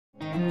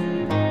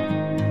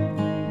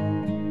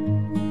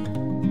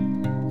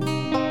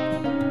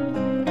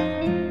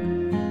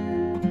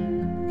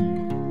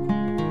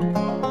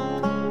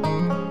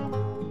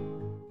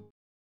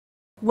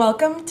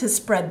Welcome to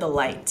Spread the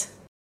Light,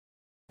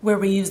 where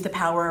we use the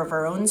power of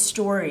our own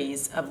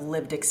stories of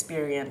lived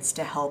experience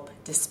to help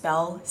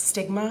dispel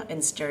stigma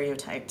and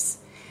stereotypes,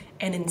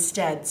 and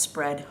instead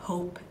spread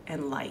hope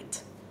and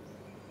light.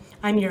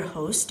 I'm your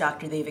host,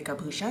 Dr. Devika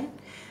Bhushan.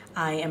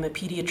 I am a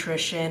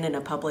pediatrician and a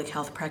public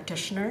health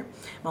practitioner.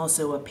 I'm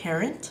also a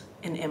parent,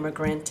 an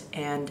immigrant,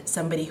 and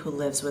somebody who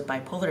lives with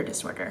bipolar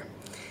disorder.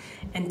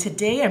 And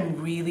today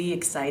I'm really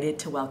excited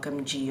to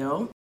welcome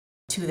Geo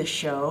to the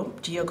show.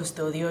 Geo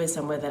Custodio is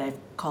someone that I've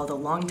called a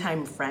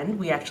longtime friend.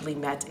 We actually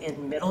met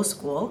in middle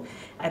school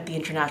at the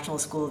International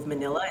School of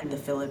Manila in the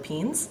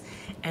Philippines,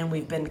 and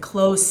we've been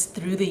close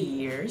through the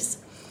years.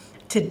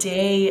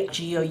 Today,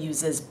 Geo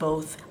uses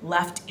both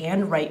left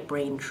and right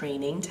brain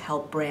training to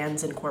help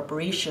brands and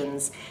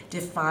corporations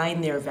define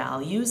their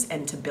values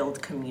and to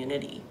build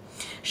community.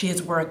 She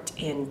has worked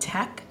in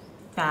tech,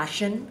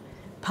 fashion,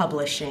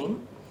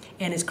 publishing,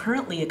 and is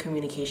currently a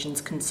communications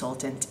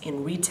consultant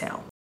in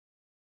retail.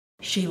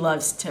 She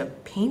loves to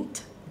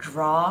paint,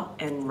 draw,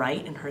 and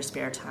write in her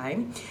spare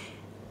time,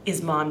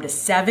 is mom to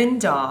 7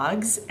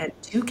 dogs and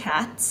 2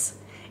 cats,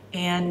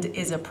 and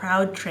is a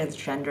proud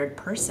transgendered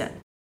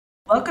person.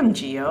 Welcome,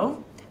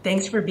 Geo.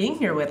 Thanks for being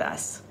here with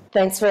us.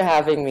 Thanks for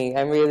having me.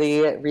 I'm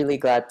really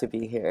glad to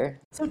be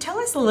here. So tell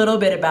us a little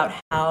bit about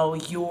how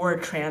your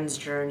trans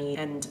journey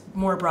and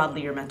more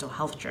broadly your mental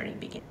health journey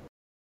began.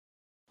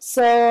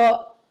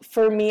 So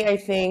for me, I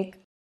think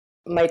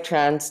my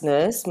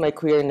transness, my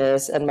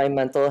queerness, and my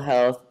mental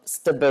health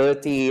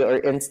stability or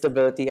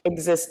instability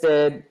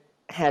existed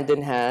hand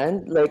in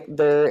hand. Like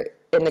they're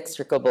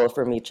inextricable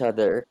from each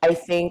other. I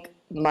think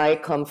my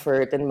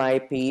comfort and my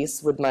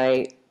peace with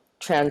my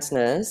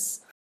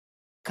transness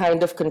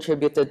kind of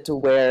contributed to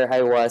where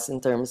I was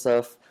in terms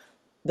of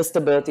the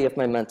stability of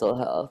my mental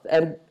health.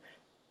 And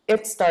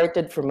it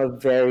started from a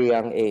very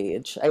young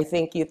age. I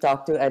think you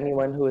talk to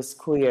anyone who is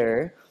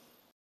queer,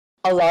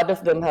 a lot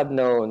of them have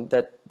known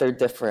that they're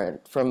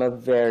different from a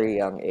very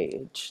young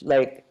age,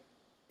 like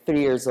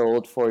 3 years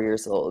old, 4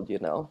 years old,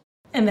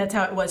 And that's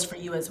how it was for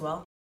you as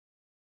well?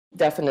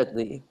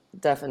 Definitely.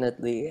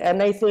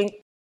 And I think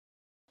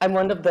I'm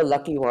one of the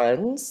lucky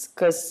ones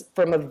because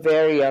from a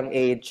very young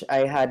age,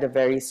 I had a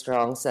very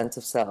strong sense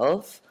of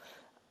self.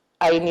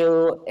 I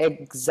knew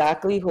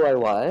exactly who I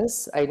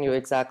was. I knew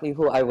exactly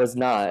who I was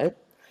not.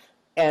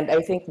 And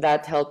I think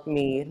that helped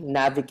me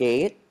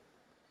navigate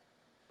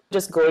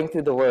just going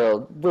through the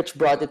world, which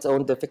brought its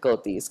own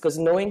difficulties. Because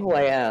knowing who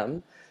I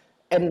am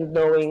and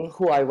knowing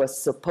who I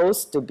was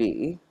supposed to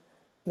be,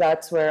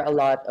 that's where a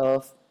lot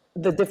of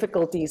the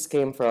difficulties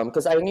came from.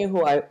 Because I knew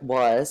who I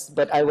was,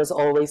 but I was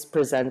always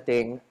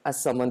presenting as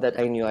someone that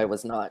I knew I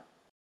was not.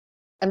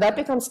 And that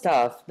becomes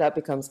tough. That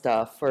becomes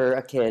tough for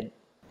a kid.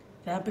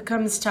 That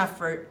becomes tough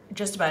for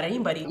just about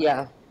anybody.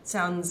 Yeah.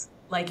 Sounds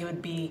like it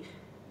would be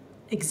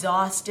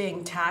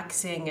exhausting,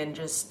 taxing, and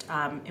just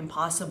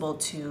impossible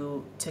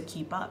to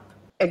keep up.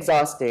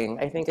 Exhausting.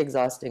 I think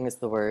exhausting is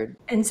the word.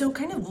 And so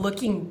kind of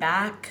looking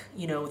back,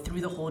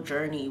 through the whole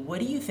journey, what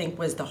do you think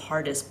was the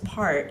hardest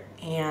part?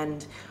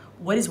 And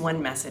what is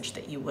one message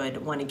that you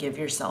would want to give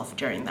yourself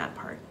during that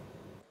part?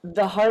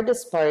 The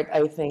hardest part,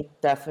 I think,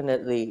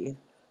 definitely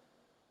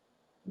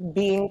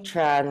being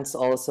trans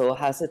also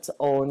has its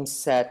own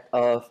set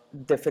of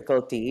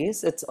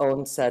difficulties, its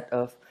own set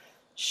of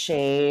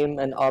shame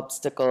and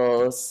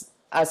obstacles,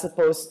 as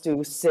opposed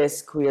to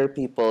cis queer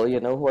people,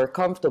 who are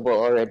comfortable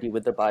already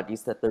with the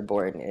bodies that they're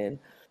born in.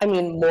 I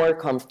mean, more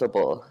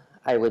comfortable,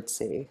 I would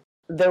say.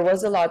 There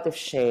was a lot of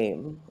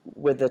shame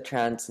with the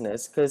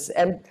transness,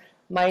 and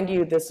mind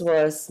you, this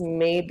was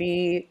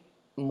maybe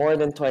more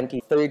than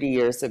 20, 30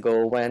 years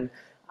ago when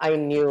I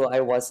knew I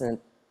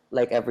wasn't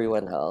like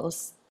everyone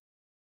else.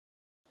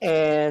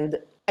 And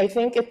I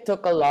think it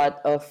took a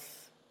lot of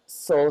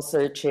soul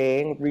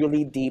searching,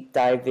 really deep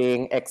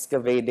diving,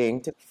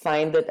 excavating to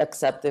find that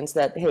acceptance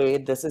that, hey,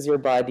 this is your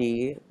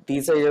body,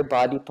 these are your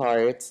body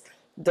parts,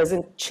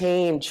 doesn't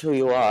change who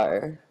you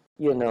are,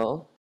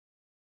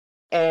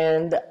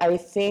 And I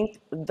think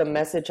the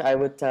message I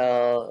would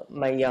tell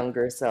my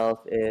younger self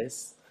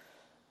is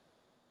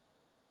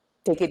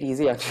take it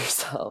easy on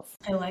yourself.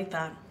 I like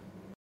that.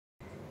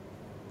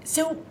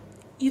 So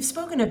you've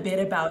spoken a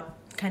bit about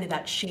kind of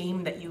that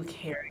shame that you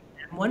carry.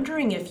 I'm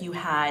wondering if you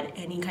had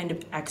any kind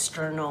of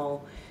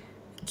external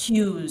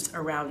cues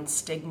around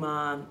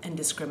stigma and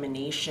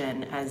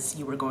discrimination as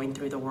you were going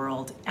through the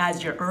world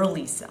as your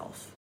early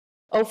self.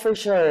 Oh, for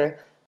sure.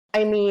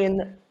 I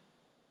mean,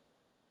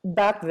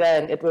 back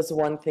then it was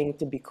one thing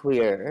to be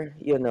queer,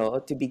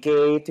 to be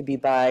gay, to be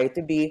bi,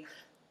 to be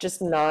just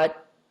not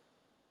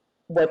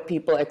what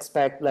people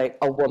expect like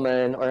a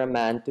woman or a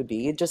man to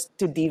be, just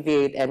to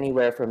deviate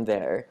anywhere from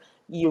there.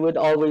 You would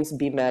always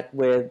be met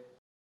with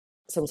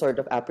some sort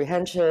of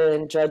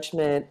apprehension,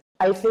 judgment.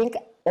 I think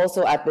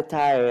also at the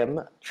time,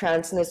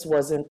 transness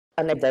wasn't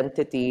an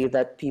identity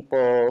that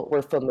people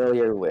were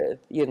familiar with,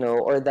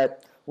 or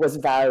that was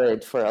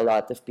valid for a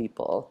lot of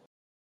people.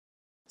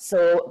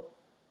 So,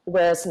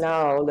 whereas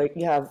now, like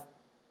you have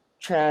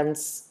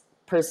trans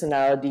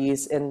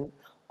personalities in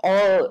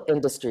all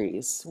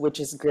industries, which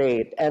is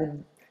great.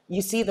 And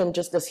you see them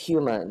just as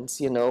humans,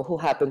 who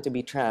happen to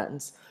be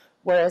trans.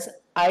 Whereas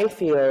I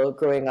feel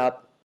growing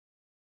up,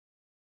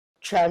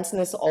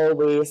 transness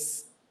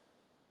always,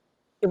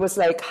 it was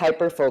like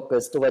hyper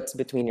focused to what's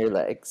between your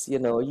legs.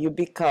 You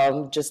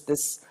become just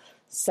this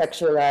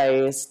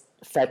sexualized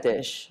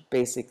fetish,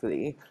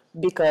 basically,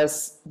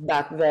 because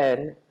back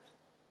then,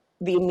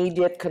 the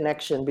immediate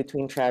connection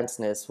between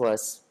transness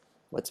was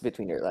what's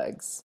between your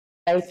legs.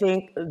 I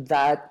think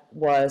that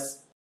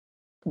was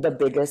the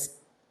biggest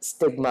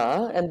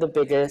stigma and the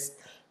biggest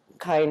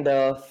kind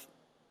of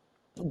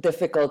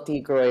difficulty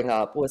growing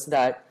up was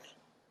that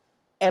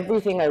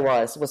everything I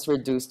was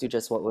reduced to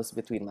just what was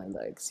between my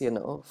legs.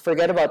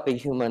 Forget about the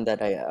human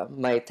that I am,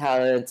 my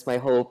talents, my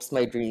hopes,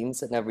 my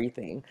dreams, and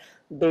everything.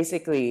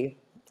 Basically,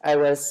 I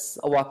was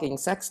a walking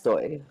sex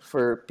toy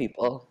for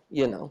people.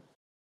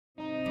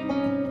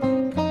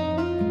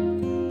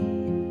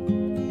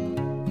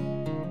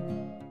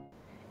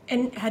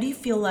 And how do you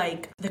feel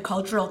like the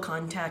cultural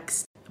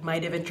context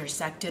might have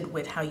intersected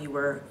with how you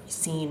were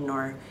seen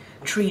or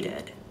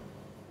treated?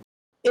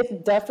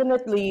 It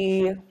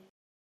definitely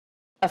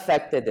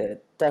affected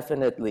it,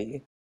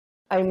 definitely.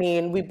 I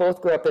mean, we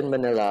both grew up in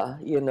Manila,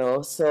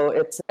 so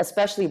it's,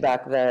 especially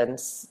back then,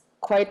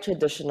 quite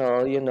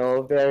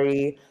traditional,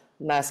 very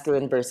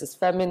masculine versus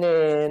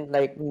feminine.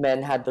 Like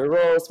men had their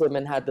roles,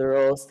 women had their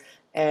roles.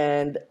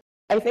 And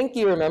I think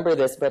you remember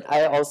this, but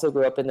I also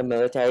grew up in a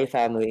military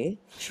family,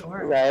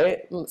 Sure. right?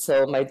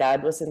 So my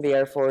dad was in the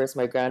Air Force,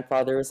 my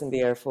grandfather was in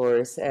the Air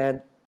Force,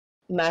 and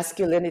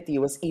masculinity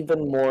was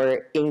even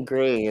more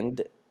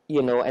ingrained,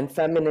 and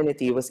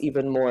femininity was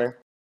even more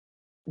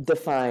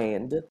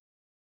defined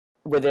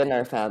within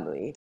our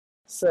family.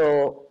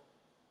 So,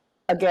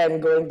 again,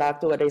 going back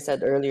to what I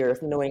said earlier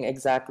of knowing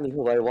exactly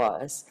who I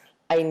was,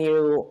 I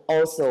knew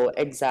also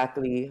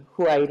exactly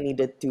who I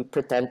needed to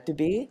pretend to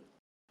be.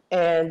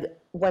 And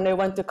when I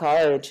went to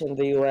college in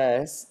the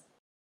US,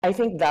 I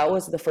think that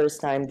was the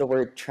first time the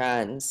word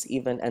trans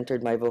even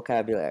entered my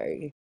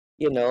vocabulary,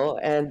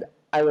 and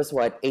I was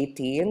what,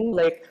 18?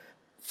 Like,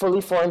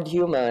 fully formed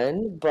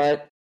human,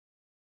 but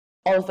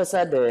all of a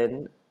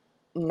sudden,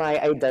 my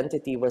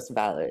identity was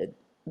valid.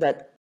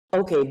 That,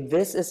 okay,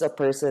 this is a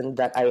person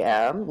that I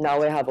am.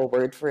 Now I have a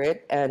word for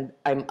it, and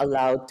I'm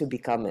allowed to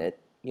become it.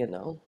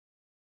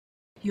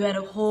 You had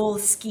a whole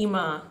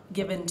schema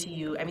given to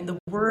you. I mean, the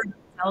word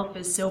itself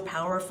is so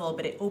powerful,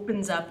 but it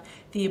opens up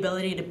the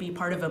ability to be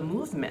part of a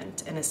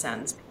movement in a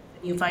sense.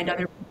 You find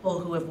other people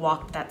who have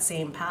walked that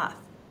same path.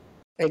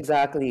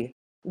 Exactly.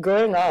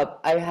 Growing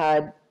up,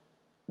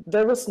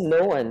 there was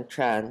no one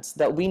trans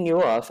that we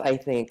knew of, I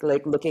think.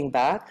 Like, looking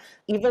back,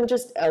 even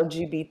just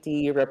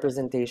LGBT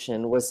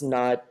representation was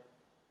not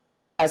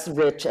as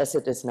rich as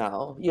it is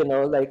now.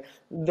 Like,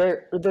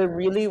 there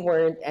really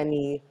weren't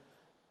any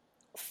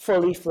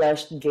fully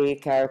fleshed gay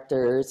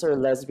characters or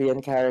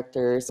lesbian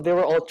characters. They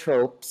were all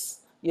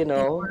tropes, you They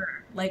know?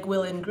 were like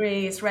Will and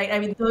Grace, right? I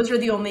mean, those are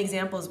the only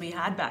examples we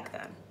had back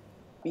then.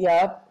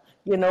 Yep.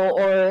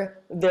 Or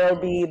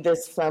there'll be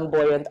this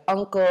flamboyant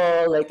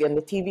uncle, like in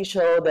the TV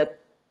show, that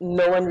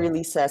no one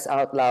really says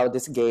out loud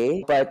is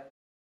gay. But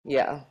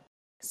yeah.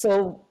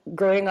 So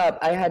growing up,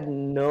 I had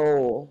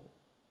no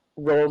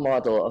role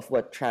model of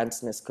what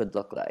transness could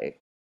look like.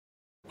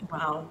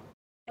 Wow.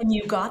 And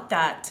you got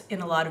that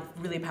in a lot of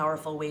really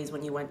powerful ways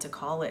when you went to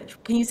college.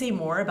 Can you say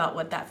more about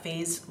what that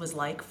phase was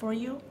like for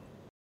you?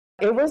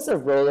 It was a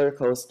roller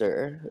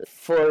coaster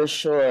for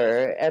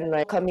sure. And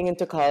like coming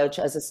into college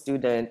as a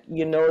student,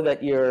 you know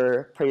that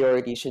your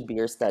priority should be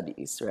your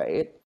studies,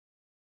 right?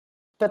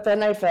 But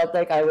then I felt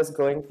like I was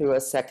going through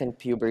a second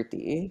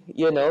puberty,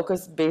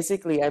 because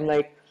basically I'm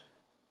like,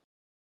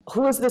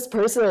 who is this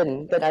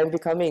person that I'm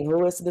becoming?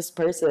 Who is this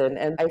person?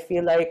 And I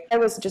feel like I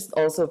was just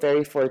also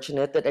very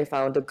fortunate that I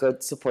found a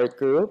good support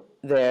group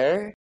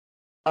there.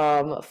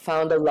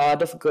 Found a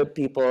lot of good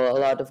people, a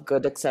lot of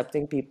good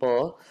accepting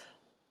people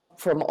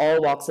from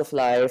all walks of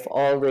life,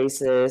 all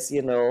races,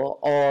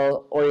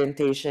 all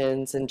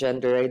orientations and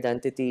gender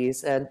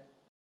identities. And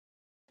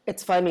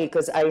it's funny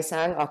because I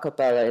sang a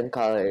cappella in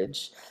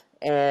college,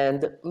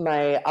 and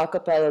my a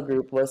cappella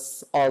group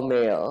was all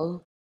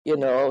male,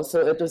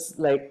 so it was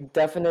like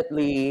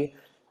definitely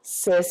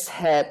cis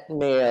het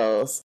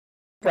males,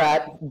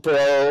 Right. frat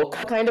bro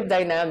kind of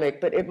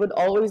dynamic, but it would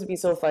always be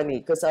so funny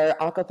because our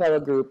a cappella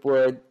group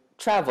would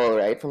travel,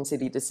 right, from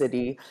city to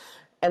city.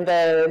 And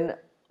then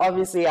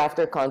obviously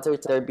after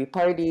concerts, there'd be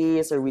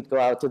parties or we'd go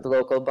out to the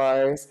local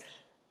bars.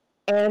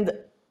 And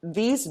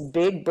these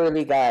big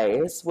burly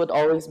guys would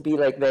always be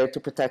like there to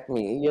protect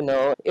me.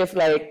 If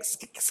like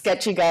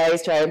sketchy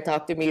guys try and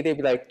talk to me, they'd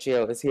be like,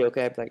 Geo, is he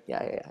okay? I'm like,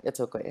 yeah, it's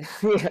okay.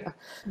 Yeah.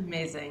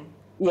 Amazing.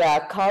 Yeah,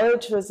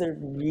 college was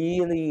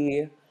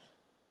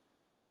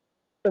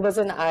it was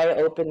an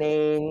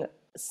eye-opening,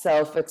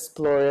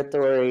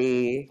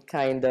 self-exploratory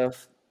kind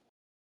of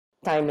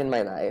time in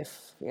my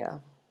life. Yeah.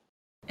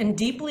 And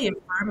deeply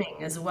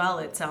affirming as well,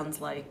 it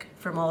sounds like,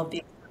 from all of the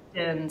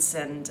acceptance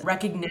and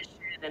recognition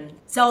and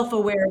self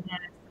awareness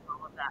and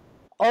all of that.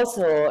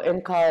 Also,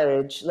 in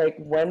college, like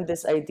when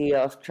this idea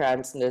of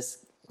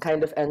transness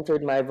kind of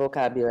entered my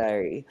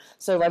vocabulary,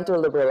 so I went to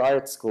a liberal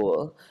arts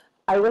school.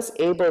 I was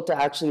able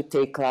to actually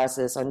take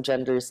classes on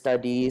gender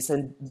studies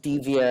and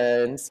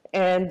deviance,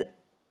 and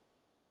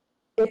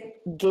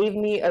it gave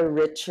me a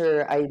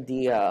richer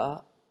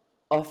idea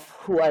of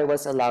who I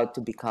was allowed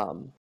to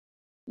become,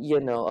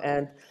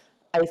 and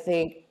I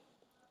think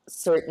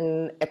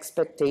certain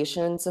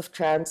expectations of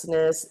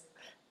transness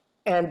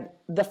and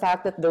the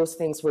fact that those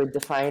things were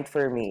defined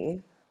for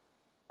me,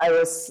 I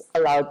was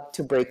allowed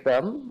to break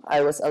them.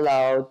 I was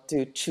allowed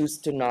to choose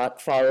to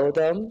not follow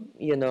them.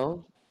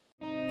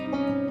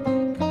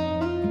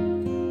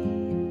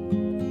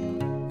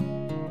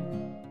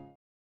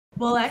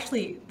 Well,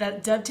 actually,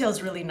 that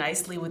dovetails really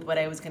nicely with what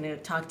I was going to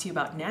talk to you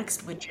about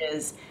next, which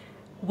is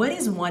what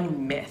is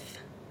one myth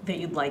that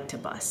you'd like to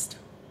bust?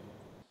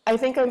 I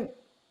think I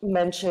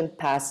mentioned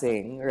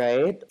passing,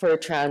 right? For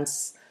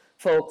trans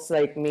folks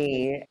like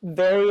me,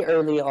 very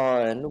early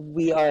on,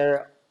 we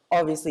are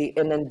obviously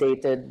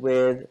inundated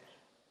with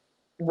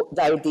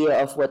the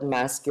idea of what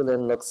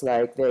masculine looks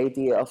like, the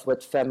idea of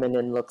what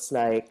feminine looks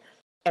like.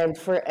 And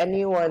for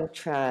anyone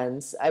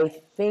trans, I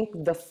think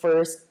the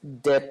first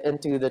dip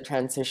into the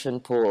transition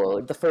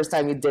pool, the first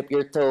time you dip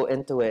your toe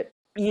into it,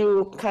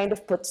 you kind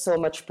of put so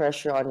much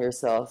pressure on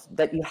yourself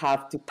that you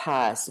have to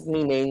pass,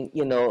 meaning,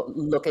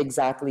 look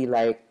exactly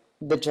like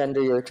the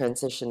gender you're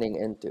transitioning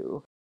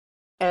into.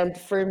 And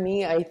for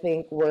me, I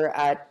think we're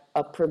at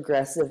a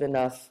progressive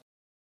enough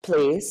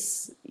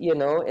place,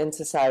 in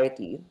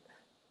society,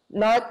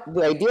 not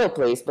the ideal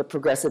place, but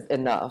progressive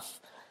enough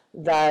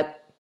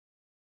that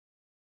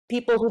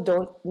people who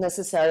don't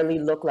necessarily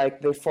look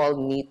like they fall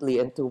neatly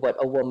into what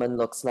a woman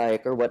looks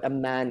like or what a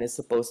man is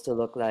supposed to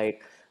look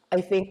like, I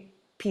think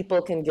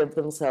people can give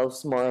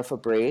themselves more of a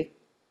break,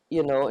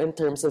 in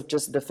terms of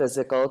just the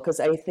physical. Because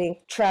I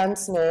think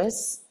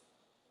transness,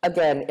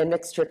 again,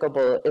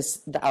 inextricable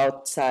is the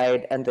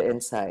outside and the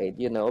inside.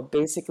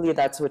 Basically,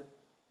 that's what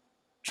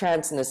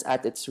transness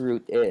at its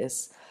root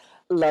is.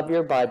 Love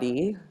your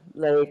body,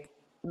 like,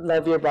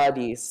 love your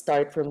body,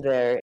 start from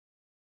there.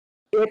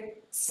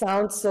 It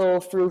sounds so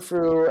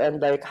frou-frou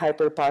and like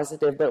hyper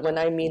positive, but when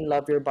I mean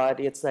love your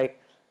body, it's like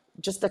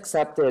just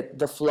accept it,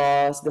 the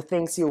flaws, the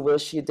things you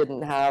wish you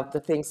didn't have, the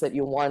things that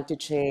you want to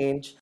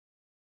change.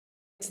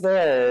 It's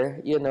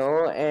there,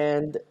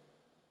 and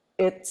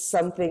it's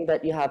something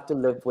that you have to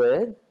live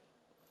with.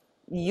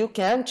 You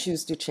can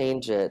choose to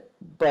change it,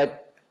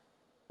 but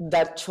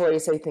that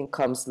choice, I think,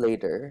 comes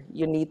later.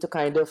 You need to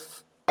kind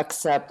of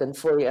accept and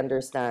fully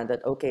understand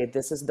that, okay,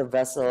 this is the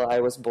vessel I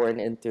was born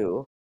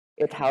into.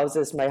 It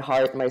houses my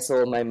heart, my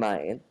soul, my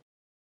mind.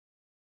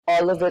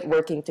 All of it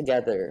working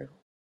together.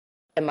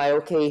 Am I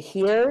okay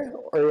here,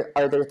 or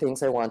are there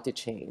things I want to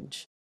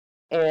change?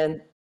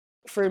 And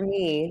for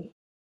me,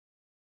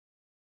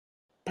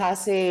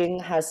 passing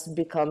has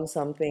become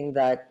something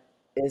that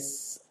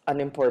is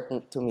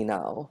unimportant to me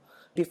now.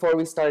 Before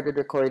we started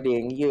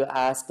recording, you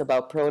asked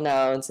about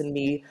pronouns and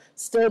me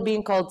still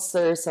being called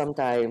sir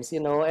sometimes,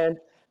 and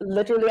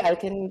literally I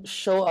can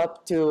show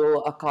up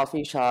to a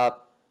coffee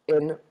shop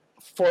in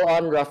full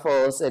on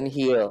ruffles and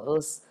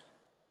heels.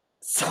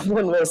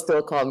 Someone will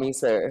still call me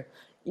sir.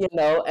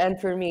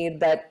 And for me,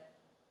 that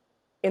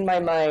in my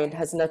mind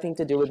has nothing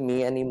to do with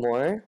me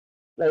anymore.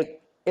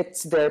 Like,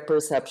 it's their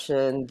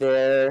perception,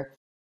 their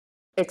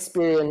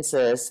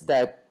experiences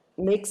that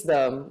makes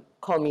them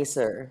call me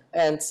sir.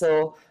 And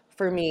so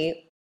for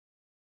me,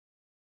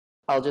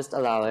 I'll just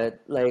allow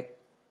it. Like,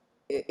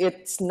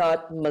 it's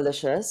not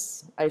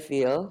malicious, I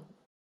feel.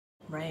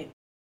 Right.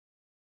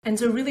 And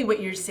so, really,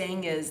 what you're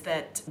saying is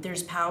that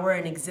there's power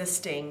in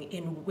existing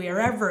in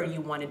wherever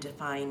you want to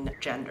define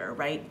gender,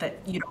 right? That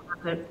you don't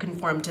have to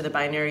conform to the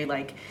binary,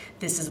 like,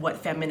 this is what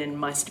feminine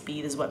must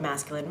be, this is what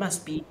masculine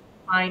must be.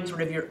 Find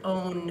sort of your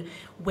own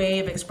way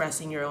of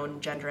expressing your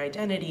own gender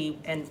identity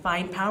and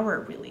find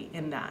power, really,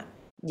 in that.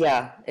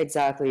 Yeah,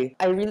 exactly.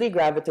 I really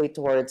gravitate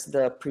towards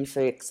the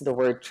prefix, the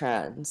word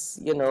trans,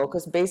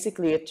 because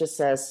basically it just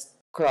says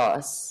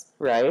cross,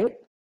 right?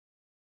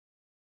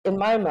 In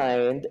my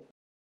mind,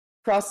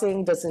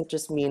 crossing doesn't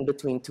just mean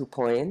between 2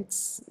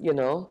 points.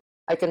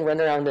 I can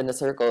run around in a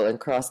circle and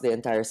cross the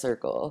entire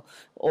circle,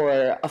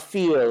 or a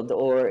field,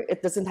 or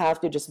it doesn't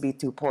have to just be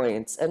 2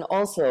 points. And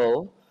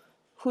also,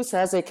 who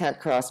says I can't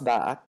cross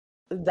back?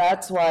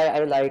 That's why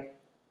I like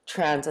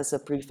trans as a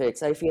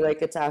prefix. I feel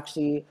like it's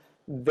actually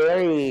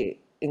very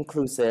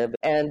inclusive,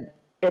 and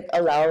it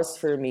allows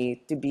for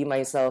me to be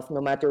myself no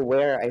matter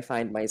where I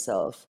find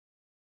myself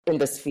in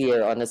the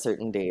sphere on a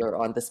certain day or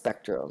on the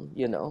spectrum.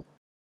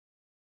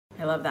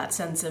 I love that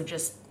sense of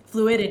just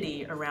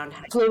fluidity around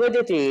how.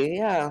 Fluidity,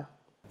 yeah.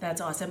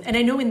 That's awesome. And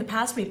I know in the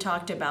past we've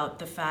talked about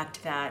the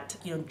fact that,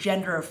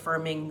 gender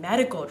affirming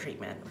medical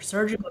treatment or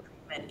surgical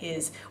treatment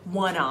is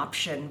one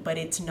option, but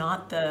it's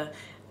not the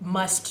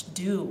must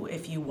do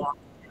if you walk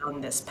down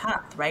this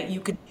path, right?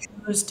 You could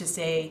choose to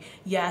say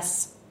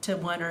yes to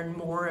one or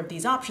more of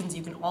these options.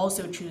 You can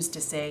also choose to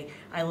say,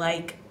 I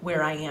like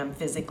where I am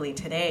physically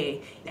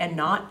today, and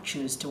not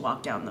choose to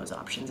walk down those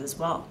options as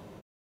well.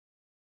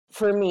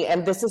 for me,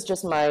 and this is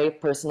just my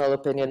personal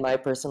opinion, my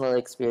personal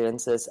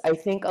experiences, I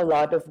think a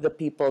lot of the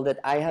people that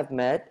I have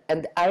met,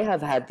 and I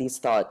have had these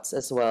thoughts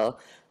as well,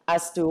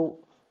 as to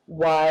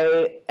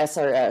why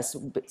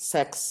SRS,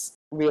 sex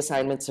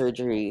reassignment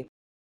surgery,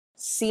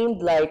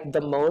 seemed like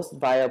the most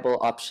viable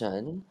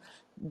option,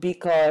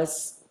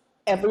 because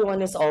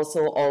everyone is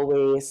also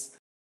always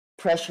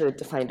pressured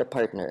to find a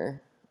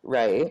partner,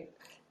 right?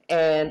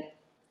 And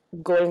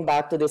going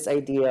back to this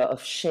idea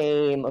of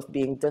shame, of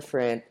being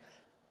different,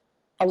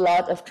 a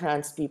lot of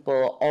trans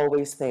people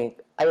always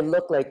think, I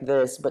look like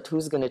this, but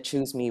who's going to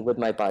choose me with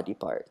my body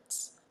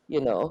parts?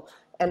 You know?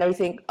 And I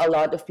think a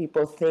lot of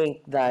people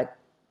think that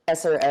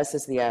SRS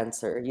is the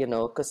answer, you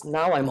know, because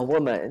now I'm a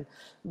woman,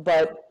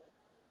 but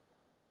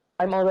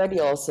I'm already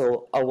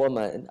also a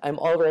woman. I'm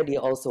already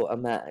also a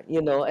man,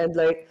 you know, and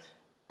like,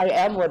 I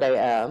am what I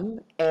am.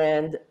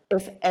 And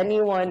if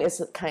anyone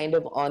is kind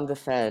of on the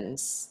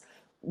fence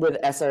with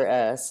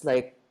SRS,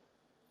 like,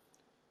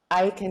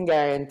 I can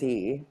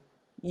guarantee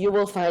you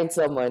will find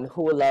someone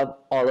who will love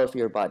all of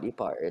your body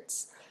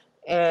parts.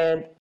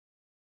 And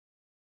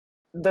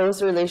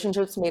those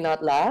relationships may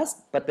not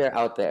last, but they're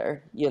out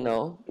there, you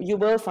know. You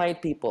will find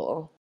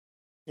people.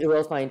 You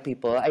will find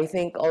people. I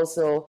think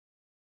also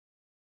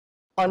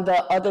on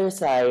the other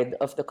side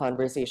of the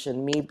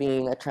conversation, me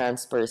being a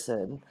trans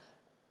person,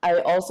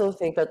 I also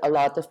think that a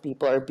lot of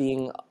people are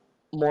being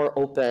more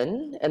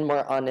open and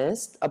more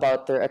honest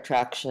about their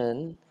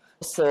attraction.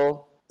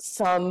 So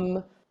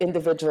some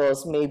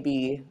individuals may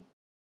be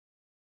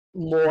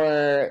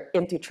more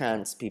into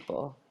trans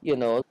people, you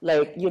know,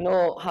 like, you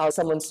know how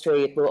someone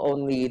straight will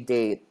only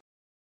date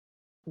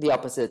the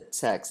opposite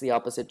sex, the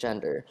opposite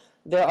gender.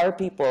 There are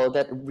people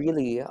that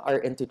really are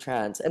into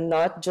trans, and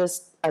not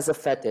just as a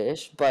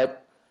fetish,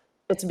 but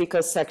it's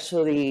because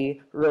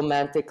sexually,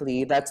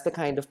 romantically, that's the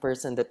kind of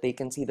person that they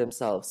can see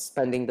themselves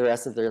spending the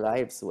rest of their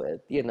lives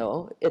with, you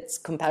know? It's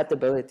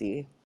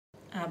compatibility.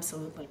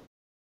 Absolutely.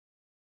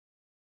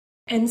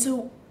 And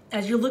so,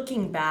 as you're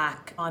looking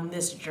back on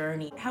this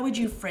journey, how would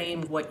you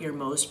frame what you're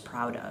most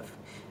proud of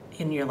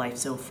in your life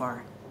so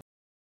far?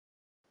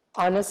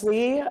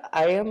 Honestly,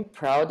 I am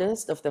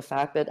proudest of the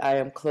fact that I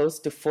am close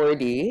to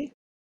 40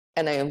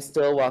 and I am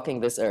still walking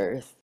this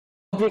earth.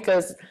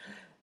 Because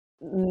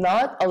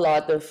not a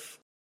lot of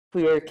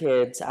queer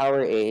kids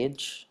our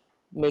age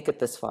make it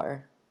this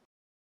far,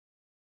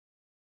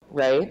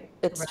 right?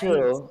 It's Right.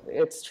 true.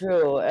 It's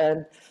true.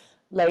 And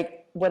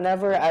like,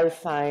 whenever I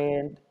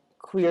find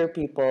queer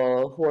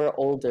people who are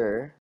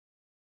older,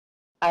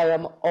 I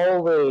am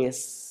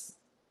always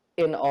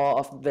in awe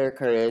of their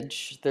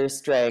courage, their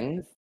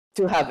strength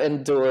to have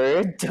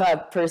endured, to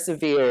have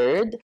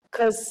persevered,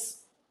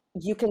 because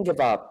you can give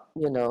up,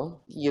 you know,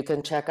 you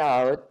can check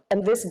out.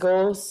 And this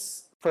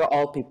goes for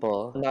all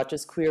people, not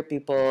just queer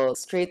people,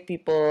 straight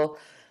people.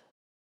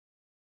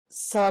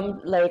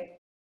 Some, like,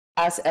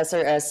 as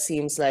SRS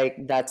seems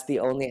like that's the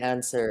only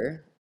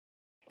answer.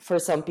 For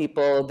some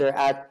people, they're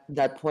at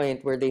that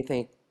point where they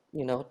think,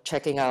 you know,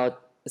 checking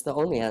out is the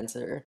only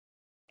answer.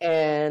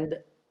 And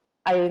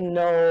I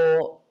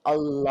know a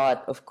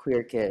lot of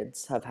queer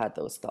kids have had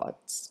those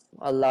thoughts.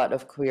 A lot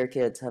of queer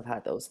kids have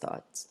had those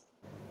thoughts.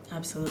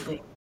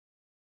 Absolutely.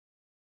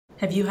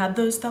 Have you had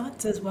those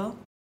thoughts as well?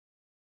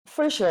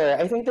 For sure.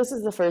 I think this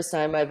is the first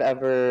time I've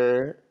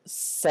ever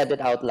said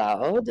it out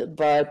loud,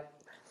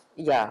 but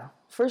yeah,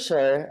 for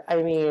sure.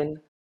 I mean,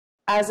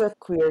 as a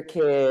queer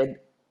kid,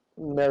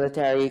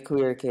 military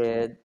queer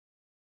kid,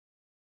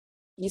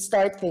 you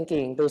start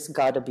thinking there's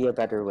got to be a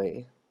better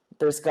way.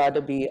 There's got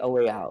to be a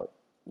way out,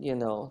 you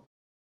know?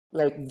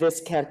 Like,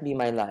 this can't be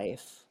my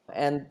life.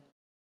 And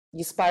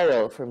you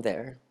spiral from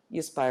there.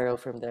 You spiral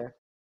from there.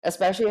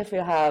 Especially if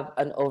you have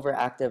an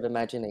overactive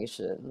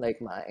imagination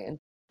like mine,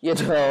 you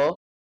know?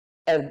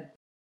 And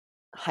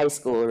high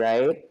school,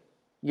 right?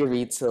 You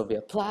read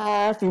Sylvia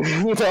Plath, you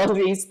read all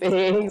these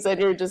things,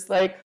 and you're just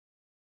like,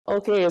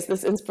 okay, is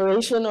this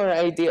inspiration or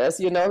ideas?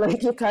 You know,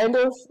 like, you kind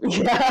of,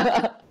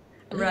 yeah,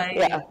 Right.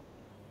 yeah.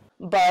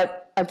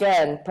 But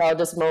again,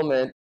 proudest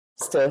moment,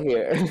 still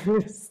here,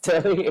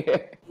 still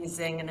here.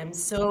 Amazing. And I'm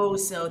so,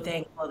 so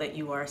thankful that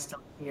you are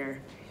still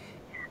here,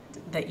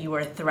 that you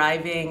are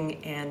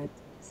thriving and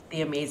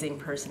the amazing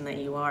person that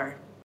you are.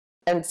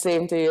 And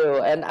same to you.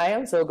 And I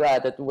am so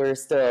glad that we're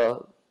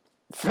still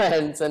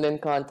friends and in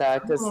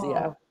contact. Cause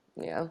yeah, Oh,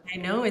 yeah, I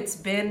know it's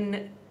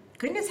been,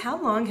 goodness,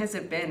 how long has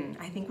it been?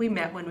 I think we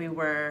met when we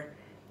were,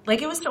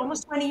 like, it was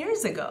almost 20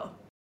 years ago.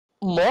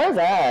 more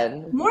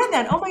than, More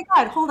than, oh my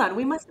God, hold on.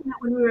 We must have met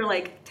when we were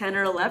like 10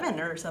 or 11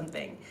 or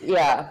something.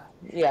 yeah,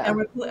 yeah.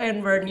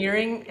 And we're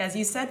nearing, as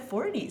you said,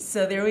 40.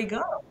 So there we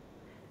go.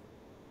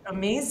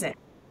 Amazing.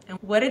 And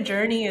what a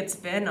journey it's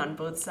been on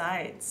both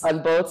sides.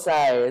 On both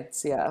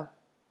sides, yeah.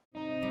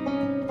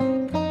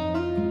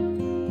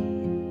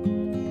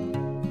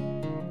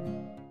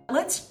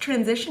 Let's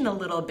transition a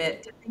little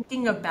bit to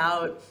thinking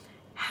about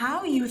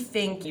how you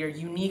think your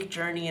unique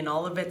journey and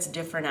all of its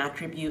different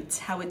attributes,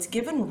 how it's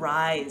given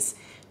rise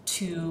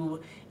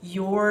to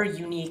your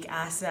unique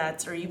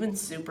assets or even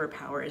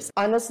superpowers.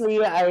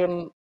 Honestly,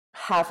 I'm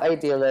half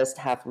idealist,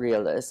 half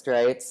realist,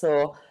 right?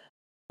 So,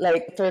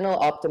 like, eternal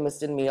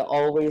optimist in me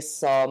always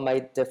saw my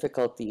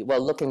difficulty.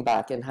 Well, looking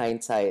back in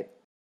hindsight,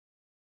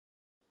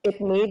 it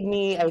made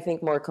me, I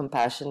think, more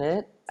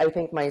compassionate. I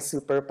think my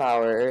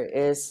superpower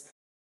is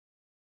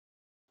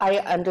I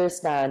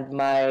understand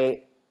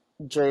my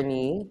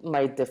journey,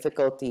 my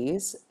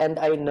difficulties, and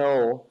I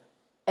know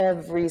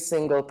every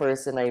single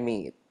person I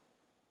meet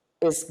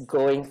is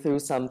going through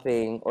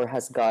something or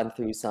has gone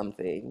through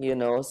something, you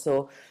know?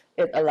 So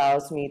it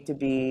allows me to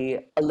be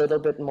a little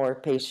bit more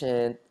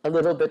patient, a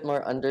little bit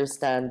more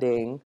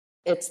understanding.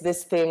 It's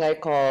this thing I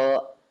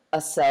call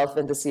a self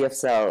in the sea of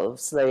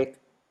selves. Like,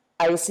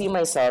 I see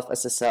myself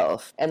as a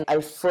self, and I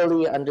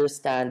fully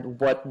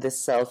understand what this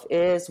self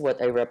is, what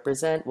I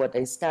represent, what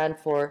I stand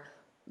for,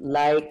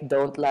 like,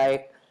 don't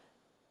like.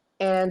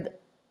 And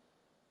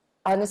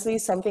honestly,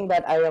 something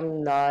that I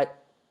am not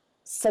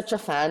such a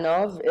fan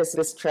of is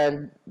this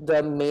trend,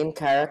 the main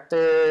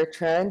character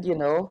trend, you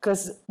know,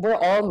 because we're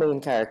all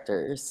main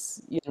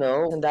characters, you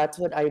know, and that's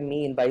what I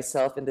mean by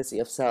self in the sea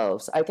of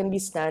selves. I can be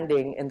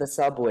standing in the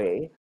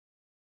subway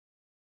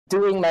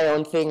doing my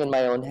own thing in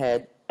my own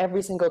head.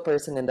 Every single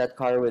person in that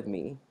car with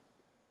me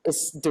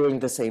is doing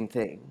the same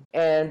thing.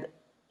 And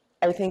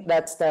I think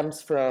that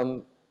stems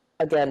from,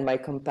 again, my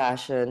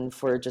compassion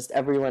for just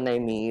everyone I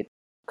meet.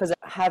 Because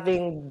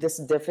having this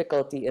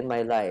difficulty in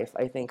my life,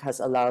 I think, has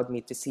allowed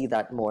me to see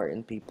that more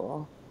in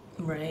people.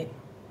 Right.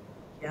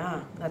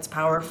 Yeah, that's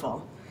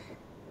powerful.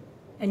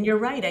 And you're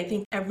right. I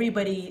think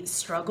everybody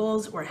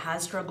struggles or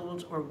has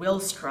struggled or will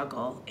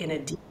struggle in a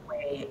deep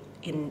way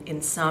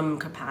in some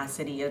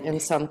capacity. And In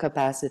some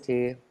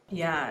capacity.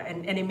 yeah,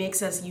 and it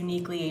makes us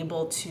uniquely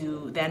able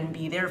to then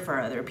be there for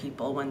other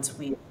people once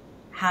we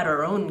had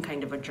our own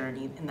kind of a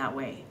journey in that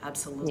way. Yeah,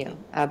 Absolutely.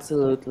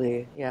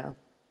 absolutely. Yeah.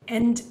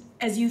 And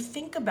as you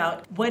think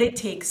about what it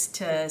takes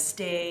to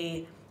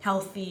stay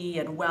healthy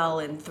and well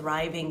and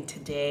thriving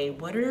today,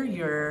 what are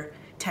your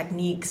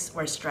techniques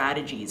or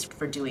strategies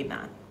for doing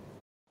that?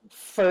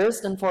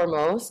 First and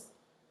foremost,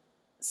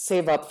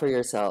 save up for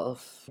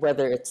yourself,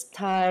 whether it's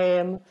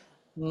time,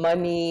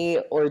 money,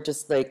 or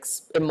just like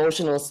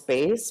emotional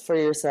space for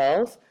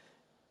yourself.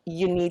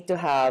 You need to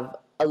have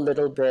a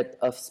little bit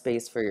of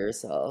space for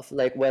yourself.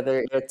 Like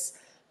whether it's,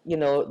 you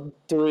know,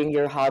 doing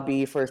your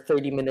hobby for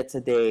 30 minutes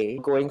a day,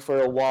 going for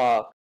a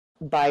walk,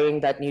 buying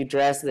that new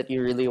dress that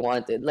you really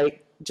wanted.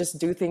 Like just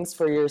do things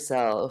for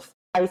yourself.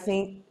 I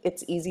think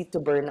it's easy to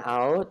burn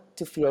out,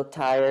 to feel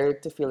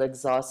tired, to feel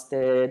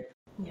exhausted.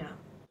 Yeah.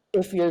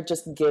 If you're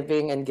just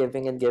giving and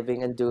giving and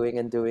giving and doing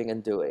and doing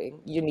and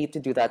doing, you need to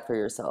do that for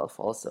yourself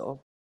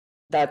also.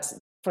 That's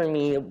for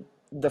me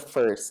the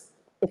first.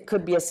 It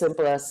could be as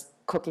simple as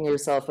cooking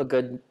yourself a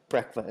good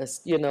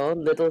breakfast, you know,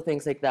 little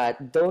things like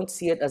that. Don't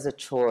see it as a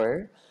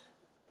chore,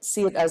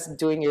 see it as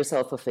doing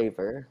yourself a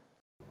favor.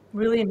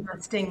 Really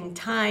investing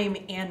time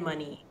and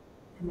money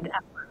and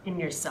effort in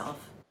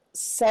yourself.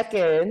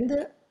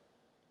 Second,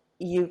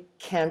 you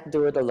can't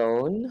do it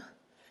alone.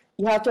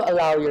 You have to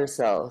allow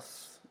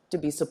yourself to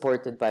be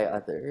supported by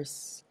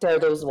others. Tear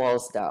those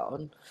walls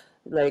down.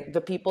 Like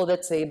the people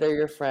that say they're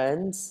your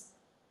friends,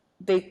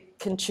 they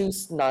can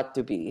choose not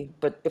to be.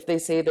 But if they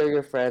say they're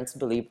your friends,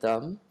 believe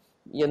them.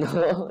 You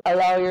know,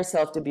 allow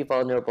yourself to be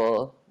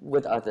vulnerable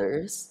with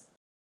others.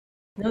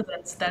 No,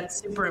 that's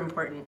super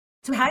important.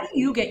 So how do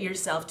you get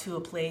yourself to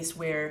a place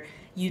where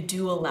you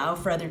do allow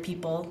for other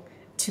people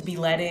to be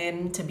let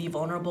in, to be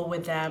vulnerable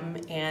with them,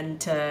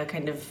 and to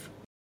kind of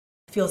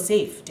feel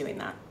safe doing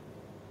that?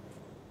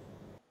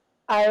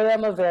 I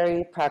am a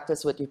very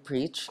practice what you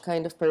preach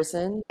kind of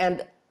person.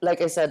 And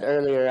like I said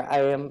earlier, I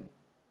am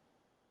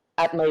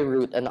at my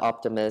root an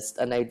optimist,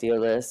 an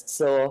idealist.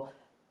 So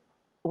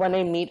when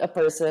I meet a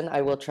person,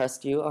 I will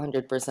trust you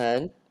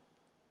 100%.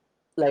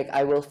 Like,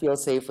 I will feel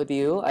safe with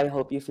you. I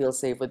hope you feel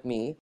safe with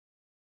me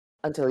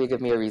until you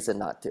give me a reason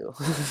not to.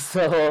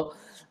 So,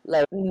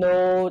 like,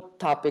 no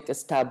topic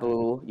is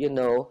taboo, you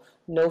know,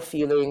 no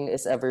feeling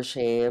is ever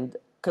shamed.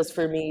 Because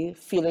for me,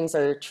 feelings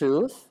are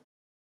truth,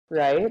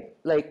 right?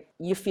 Like,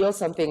 you feel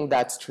something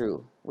that's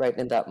true right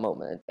in that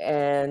moment.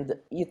 And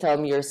you tell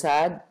me you're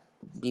sad,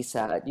 be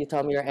sad. You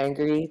tell me you're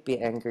angry, be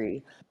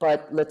angry.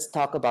 But let's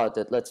talk about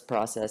it, let's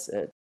process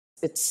it.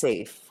 It's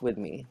safe with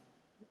me.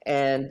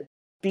 And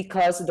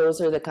because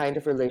those are the kind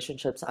of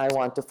relationships I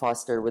want to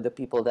foster with the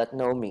people that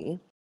know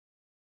me,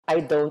 I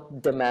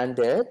don't demand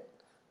it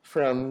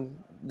from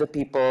the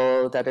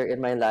people that are in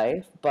my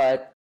life,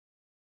 but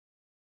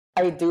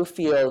I do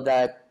feel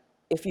that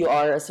if you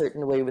are a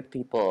certain way with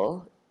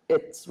people,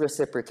 it's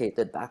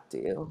reciprocated back to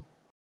you.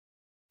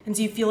 And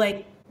so you feel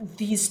like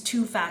these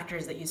two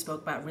factors that you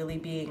spoke about, really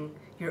being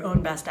your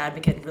own best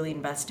advocate, really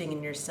investing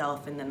in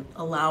yourself, and then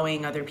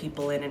allowing other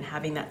people in and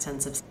having that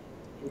sense of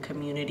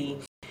community,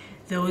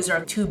 those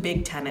are two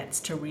big tenets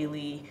to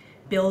really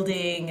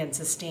building and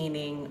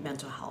sustaining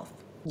mental health.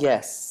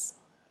 Yes,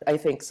 I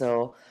think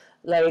so.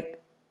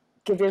 Like,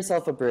 give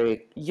yourself a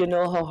break. You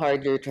know how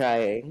hard you're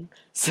trying.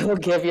 So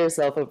give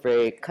yourself a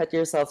break. Cut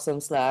yourself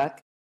some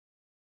slack.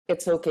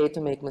 It's okay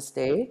to make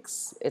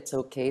mistakes. It's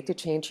okay to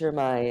change your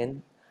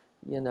mind.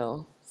 you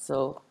know?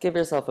 So give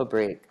yourself a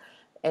break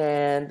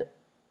and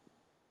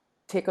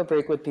take a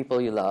break with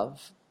people you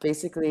love.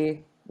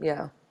 Basically,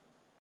 yeah.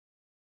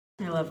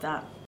 I love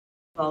that.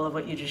 All of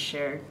what you just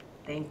shared.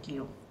 Thank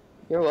you.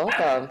 You're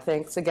welcome.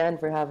 Thanks again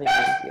for having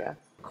me. Yeah.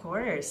 Of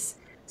course.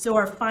 So,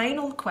 our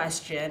final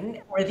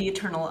question for the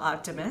eternal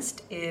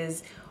optimist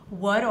is,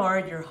 what are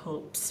your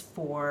hopes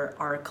for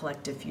our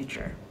collective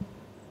future?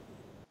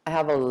 I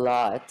have a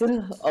lot of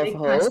Big question.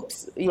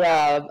 hopes.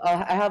 Yeah,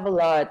 I have a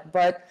lot,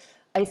 but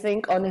I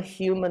think on a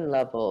human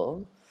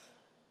level,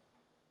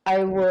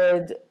 I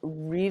would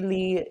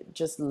really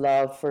just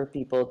love for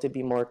people to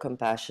be more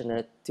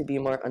compassionate, to be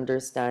more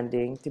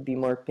understanding, to be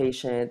more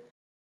patient.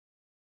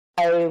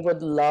 I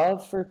would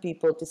love for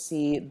people to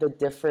see the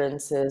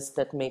differences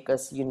that make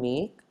us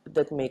unique,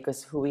 that make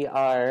us who we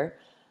are.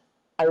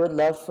 I would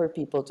love for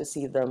people to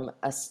see them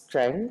as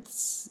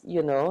strengths,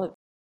 you know.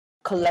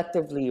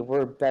 Collectively,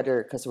 we're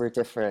better because we're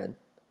different.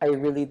 I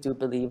really do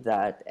believe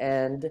that.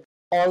 And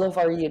all of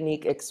our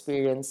unique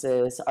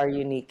experiences, our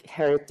unique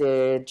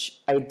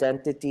heritage,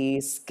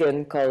 identity,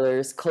 skin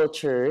colors,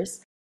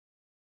 cultures,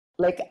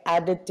 like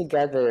added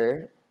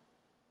together,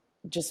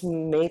 just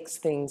makes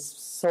things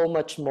so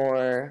much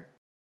more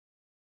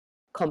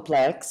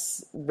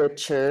complex,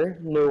 richer,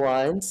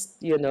 nuanced,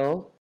 you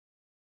know,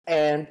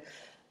 and,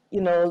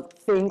 you know,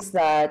 things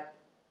that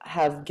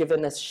have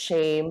given us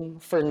shame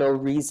for no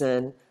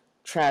reason,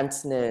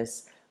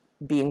 transness,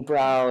 being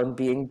brown,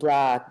 being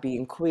black,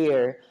 being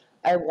queer.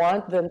 I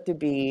want them to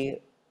be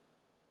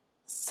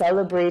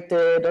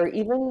celebrated or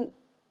even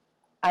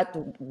at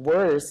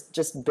worst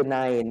just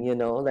benign, you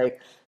know, like,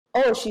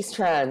 oh, she's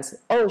trans,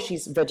 oh,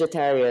 she's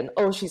vegetarian,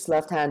 oh, she's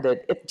left-handed.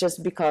 It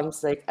just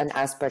becomes like an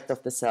aspect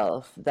of the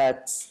self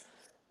that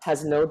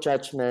has no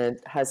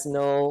judgment, has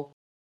no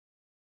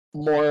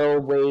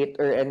moral weight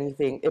or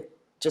anything. It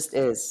just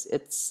is.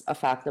 It's a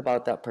fact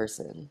about that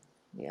person.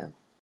 Yeah.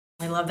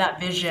 I love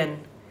that vision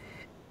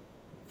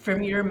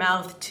from your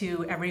mouth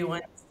to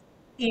everyone's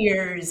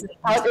ears.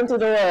 Out into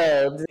the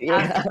world.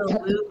 Yeah.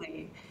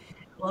 Absolutely.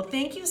 Well,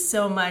 thank you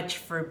so much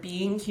for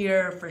being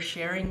here, for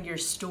sharing your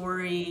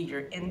story,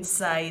 your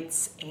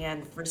insights,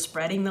 and for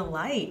spreading the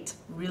light.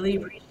 Really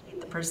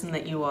appreciate the person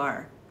that you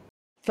are.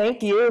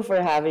 Thank you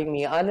for having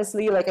me.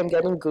 Honestly, like I'm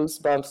getting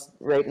goosebumps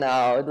right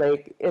now.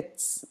 Like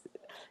it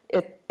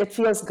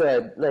feels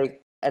good,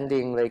 like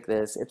ending like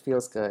this. It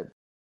feels good.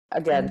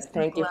 I'm Again, so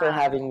thank you for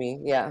glad. having me.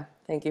 Yeah.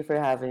 Thank you for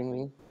having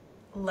me.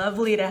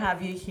 Lovely to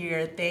have you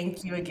here.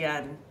 Thank you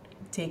again.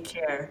 Take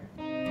care.